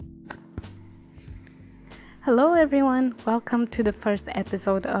Hello, everyone. Welcome to the first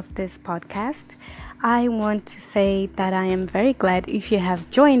episode of this podcast. I want to say that I am very glad if you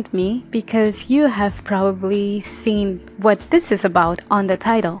have joined me because you have probably seen what this is about on the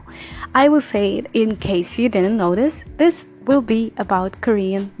title. I will say it in case you didn't notice. This will be about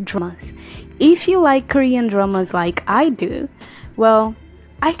Korean dramas. If you like Korean dramas like I do, well,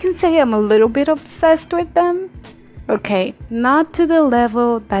 I can say I'm a little bit obsessed with them. Okay, not to the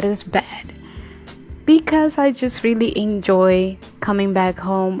level that is bad because I just really enjoy coming back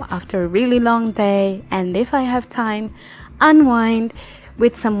home after a really long day, and if I have time, unwind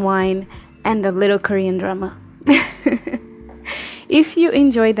with some wine and a little Korean drama. If you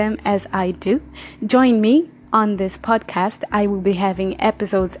enjoy them as I do, join me on this podcast. I will be having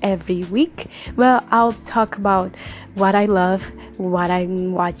episodes every week where I'll talk about what I love, what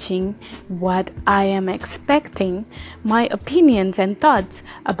I'm watching, what I am expecting, my opinions and thoughts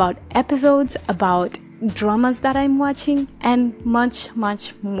about episodes, about dramas that I'm watching, and much,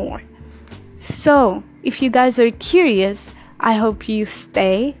 much more. So, if you guys are curious, I hope you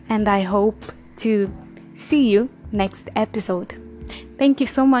stay and I hope to see you next episode. Thank you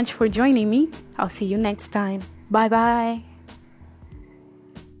so much for joining me. I'll see you next time. Bye bye.